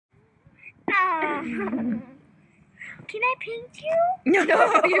Can I paint you?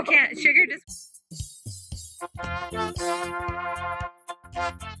 No, you can't. Sugar just...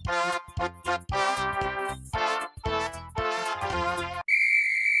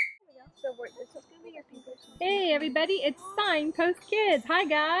 Hey everybody, it's Signpost Kids. Hi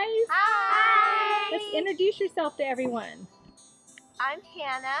guys. Hi. Let's introduce yourself to everyone. I'm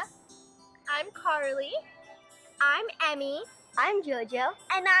Hannah. I'm Carlei. I'm Emmy. I'm Jojo.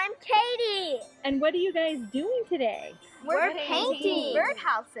 And I'm Katie. And what are you guys doing today? We're painting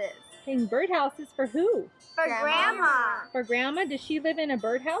birdhouses. Painting birdhouses for who? For Grandma. For Grandma? Does she live in a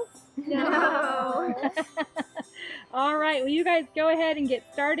birdhouse? No. All right, well you guys go ahead and get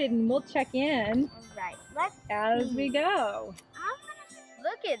started and we'll check in Right. Let's as we go.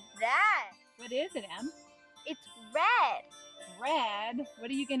 look at that. What is it, Em? It's red. Red? What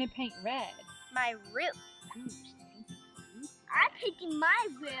are you going to paint red? My roof. I'm painting my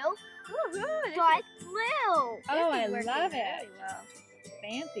roof. Woohoo! Dark blue. Oh, I love it.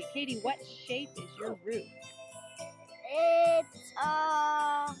 Fancy. Katie, what shape is your roof? It's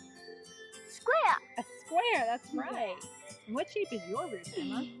square. A square, that's right. And what shape is your roof,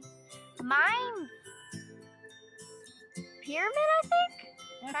 Emma? Mine's pyramid, I think.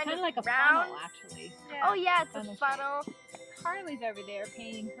 Well, kind kind of of like a round. funnel, actually. Oh yeah, it's Funnel a funnel. Carlei's over there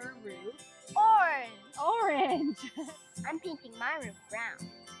painting her roof Orange. orange. I'm painting my roof brown.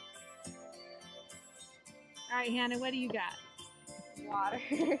 All right, Hannah, what do you got? Water.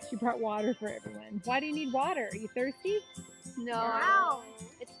 She brought water for everyone. Why do you need water? Are you thirsty? No.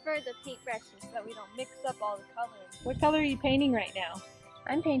 It's for the paintbrushes so that we don't mix up all the colors. What color are you painting right now?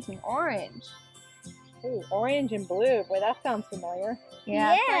 I'm painting orange. Ooh, orange and blue. Boy, that sounds familiar.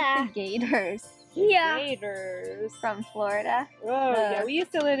 Yeah. It's like the gators. Yeah. Gators. From Florida. Oh, yeah. We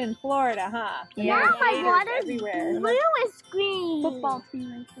used to live in Florida, huh? Yeah. Now my Gators water's everywhere. blue is green. Football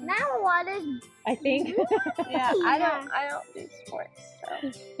team. Now my water's I think. Yeah, Yeah. I don't do sports,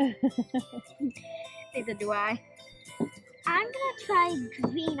 so. neither do I. I'm gonna try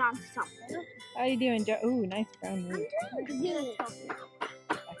green on something. How are you doing, Joe? Ooh, nice brown roof. I'm doing green.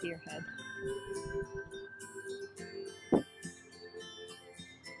 Back of your head.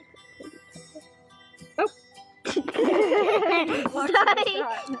 Oh! Sorry.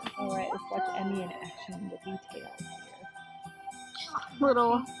 All right, let's watch Emmy in action, the details.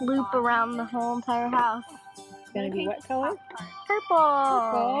 Little loop around the whole entire house. It's gonna be what color? Purple.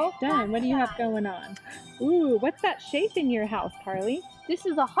 Purple. Done. What do you have going on? Ooh, what's that shape in your house, Carlei? This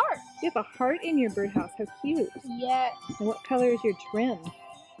is a heart. You have a heart in your birdhouse. How cute. Yes. And what color is your trim?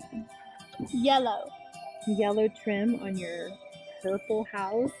 Yellow. Yellow trim on your purple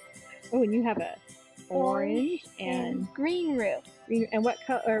house. Oh, and you have a orange and green roof. green. And what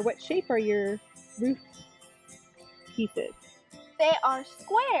color or what shape are your roof pieces? They are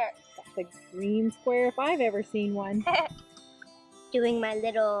square. That's a green square if I've ever seen one. Doing my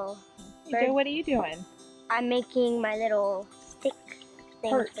little Hey, Joe, what are you doing? I'm making my little stick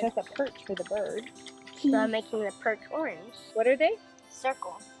thing. Perch. That's a perch for the bird. So I'm making the perch orange. What are they?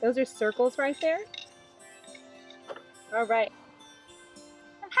 Circle. Those are circles right there? All right.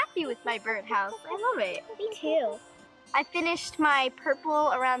 I'm happy with my birdhouse. I love it. Me too. I finished my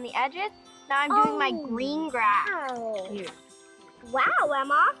purple around the edges. Now I'm doing my green grass. Cute. Wow,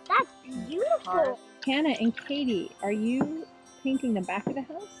 Emma, that's beautiful. Hannah and Katie, are you painting the back of the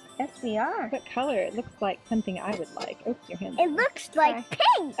house? Yes, we are. What color? It looks like something I would like. Oh, your hand. It looks like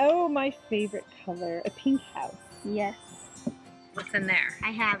pink. Oh, my favorite color. A pink house. Yes. What's in there? I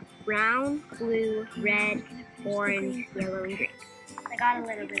have brown, blue, red, orange, yellow, and green. I got a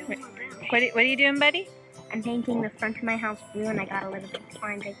little bit of blue. What are you doing, buddy? I'm painting the front of my house blue, and I got a little bit of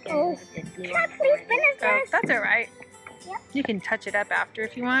orange right there. Oh. Can I please finish this? That's all right. Yep. You can touch it up after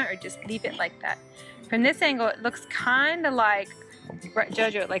if you want, or just leave it like that. From this angle, it looks kind of like,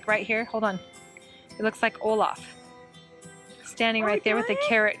 Jojo, like right here. Hold on. It looks like Olaf. Standing right there with the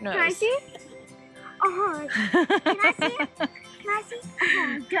carrot nose. Can I see? Oh, can I see it? Can I see?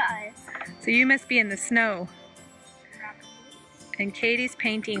 Oh, it does. So you must be in the snow. And Katie's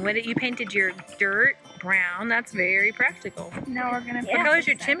painting. What you painted your dirt brown? That's very practical. Now we're gonna. What color is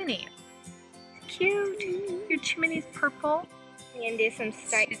your chimney? Cute. Your chimney's purple. I'm gonna do some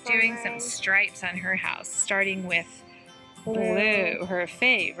stripes. She's doing on some mine. stripes on her house, starting with blue, her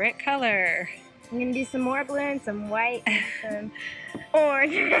favorite color. I'm gonna do some more blue and some white and some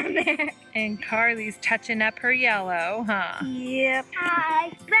orange on there. And Carlei's touching up her yellow, huh? Yep.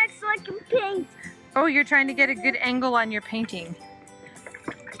 Hi, that's so I can paint. Oh, you're trying to get a good angle on your painting.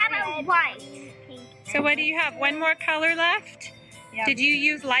 How about white? So what do you have? One more color left? Yeah. Did you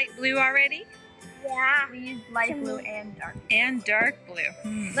use light blue already? Yeah. We use light blue and dark. And dark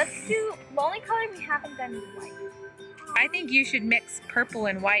blue. Let's do The only color we haven't done is white. I think you should mix purple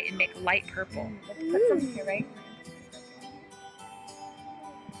and white and make light purple. Let's put some here, right?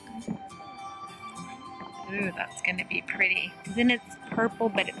 Ooh, that's gonna be pretty. Then it's purple,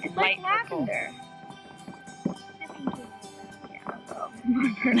 but it's light like purple. lavender.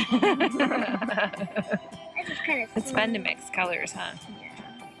 I just kind of. It's fun to mix colors, huh?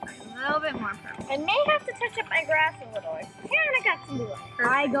 A little bit more purple. I may have to touch up my grass a little. Yeah, I got some blue.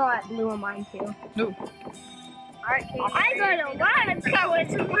 I got blue on mine too. Ooh. Alright, Katie. I got a lot of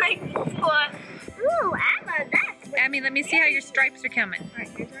colors in my spot. Ooh, Emma, that's Abby, let me see how your stripes are coming. Alright,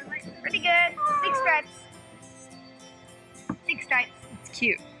 here's our light. Pretty good. 6 stripes. 6 stripes. It's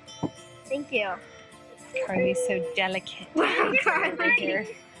cute. Thank you. Carlei's so delicate. Wow,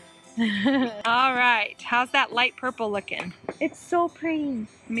 Carlei. All right, how's that light purple looking? It's so pretty.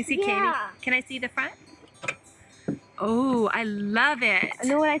 Let me see, Yeah. Katie. Can I see the front? Oh, I love it. You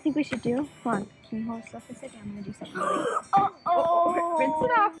know what I think we should do? Come on. Can you hold stuff for a second? I'm gonna do something. Oh. Rinse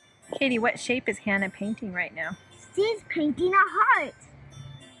it off. Katie, what shape is Hannah painting right now? She's painting a heart.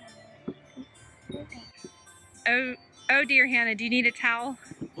 Oh dear, Hannah, do you need a towel?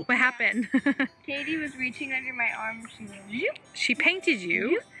 What happened? Katie was reaching under my arm. She painted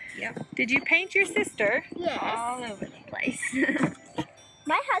you? Yep. Did you paint your sister? Yes. All over the place.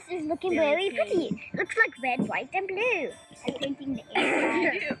 My house is looking very pretty. Looks like red, white, and blue. I'm painting the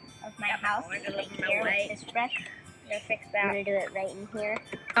inside of my house right here with this brush. I'm gonna fix that. I'm gonna do it right in here.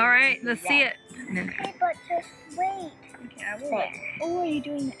 All right, let's see it. Okay, but just wait. Okay, I will wait. Oh, are you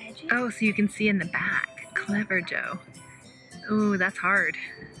doing the edges? Oh, so you can see in the back. Clever, Joe. Ooh, that's hard.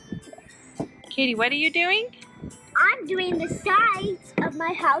 Katie, what are you doing? I'm doing the sides of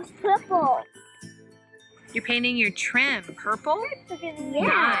my house purple. You're painting your trim purple?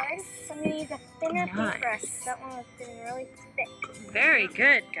 Yeah. Nice. I'm gonna use a thinner Nice. paintbrush. That one was getting really thick. Very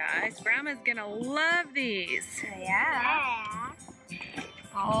good, guys. Grandma's gonna love these. Yeah.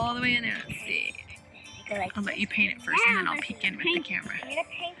 All the way in there. Let's see. I'll let you paint it first, and then I'll peek in with the camera. I'm gonna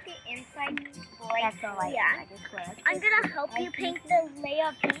paint the inside like that's all I'm gonna help you paint the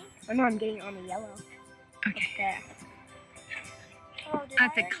layer pink. Oh no, I'm getting on the yellow. Okay. Oh,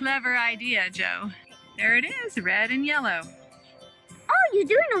 That's a clever idea, Joe. There it is, red and yellow. Oh, you're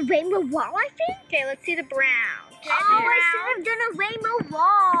doing a rainbow wall, I think? Okay, let's see the brown. Oh, I should have done a rainbow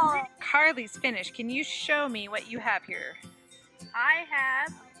wall. Carlei's finished. Can you show me what you have here? I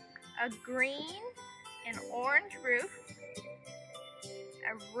have a green and orange roof,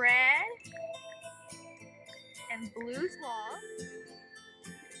 a red and blue walls,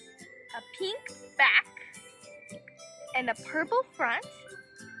 a pink back, and a purple front,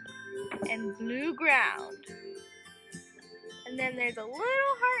 and blue ground. And then there's a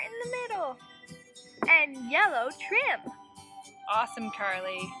little heart in the middle, and yellow trim. Awesome,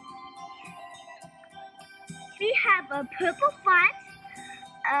 Carlei. We have a purple front,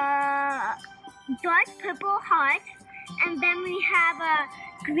 dark purple heart, and then we have a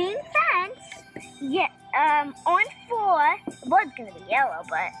green fence. Yeah, orange floor. Well, it's gonna be yellow,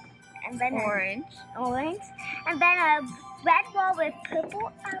 but and then orange, and then a red wall with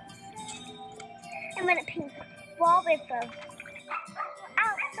purple outside, and then a pink wall with a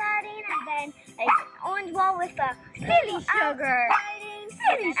outsiding, and then an orange wall with a silly sugar,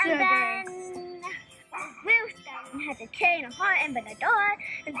 and then roof that one has a K and a heart and then a door,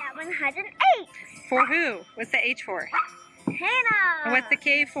 and that one has an H. For who? What's the H for? Hannah. And what's the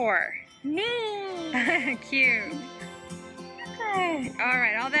K for? Me. Cute. All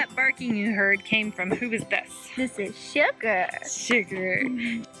right, all that barking you heard came from, who is this? This is Sugar. Sugar.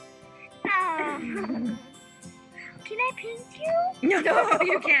 Can I paint you? No,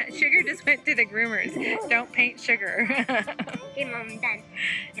 you can't. Sugar just went to the groomers. Don't paint Sugar. Okay, Mom, I'm done.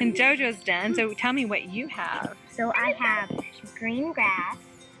 And Jojo's done, so tell me what you have. So I have green grass,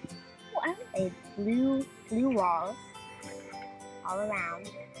 a blue walls all around,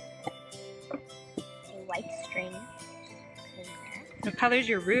 a white string. What color's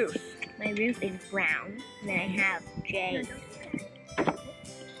your roof? My roof is brown. And then I have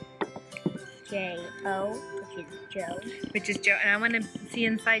J-O, which is Joe. Which is Joe, and I want to see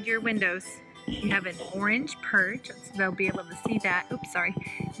inside your windows. You have an orange perch, so they'll be able to see that. Oops, sorry.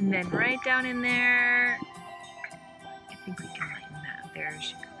 And then right down in there, I think we can lighten that. There's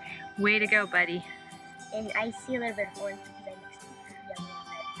Sugar. Way to go, buddy. And I see a little bit of orange because I mixed yellow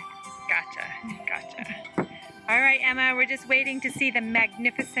and red. Gotcha. All right, Emma, we're just waiting to see the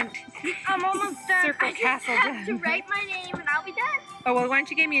magnificent I'm almost done. circle I just castle have to done. write my name and I'll be done. Oh, well, why don't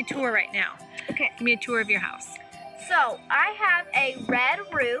you give me a tour right now? Okay. Give me a tour of your house. So I have a red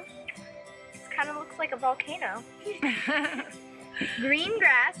roof. It kind of looks like a volcano. green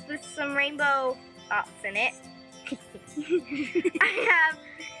grass with some rainbow dots in it. I have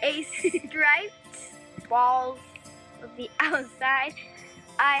a striped balls of the outside.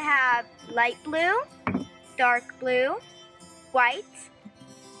 I have light blue, dark blue, white,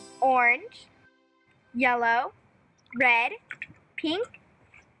 orange, yellow, red, pink,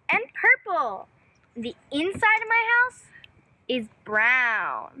 and purple. The inside of my house is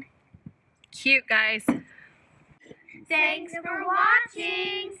brown. Cute, guys. Thanks for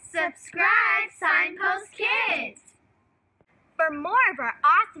watching. Subscribe, Signpost Kids. For more of our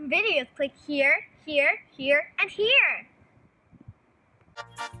awesome videos, click here, here, here, and here.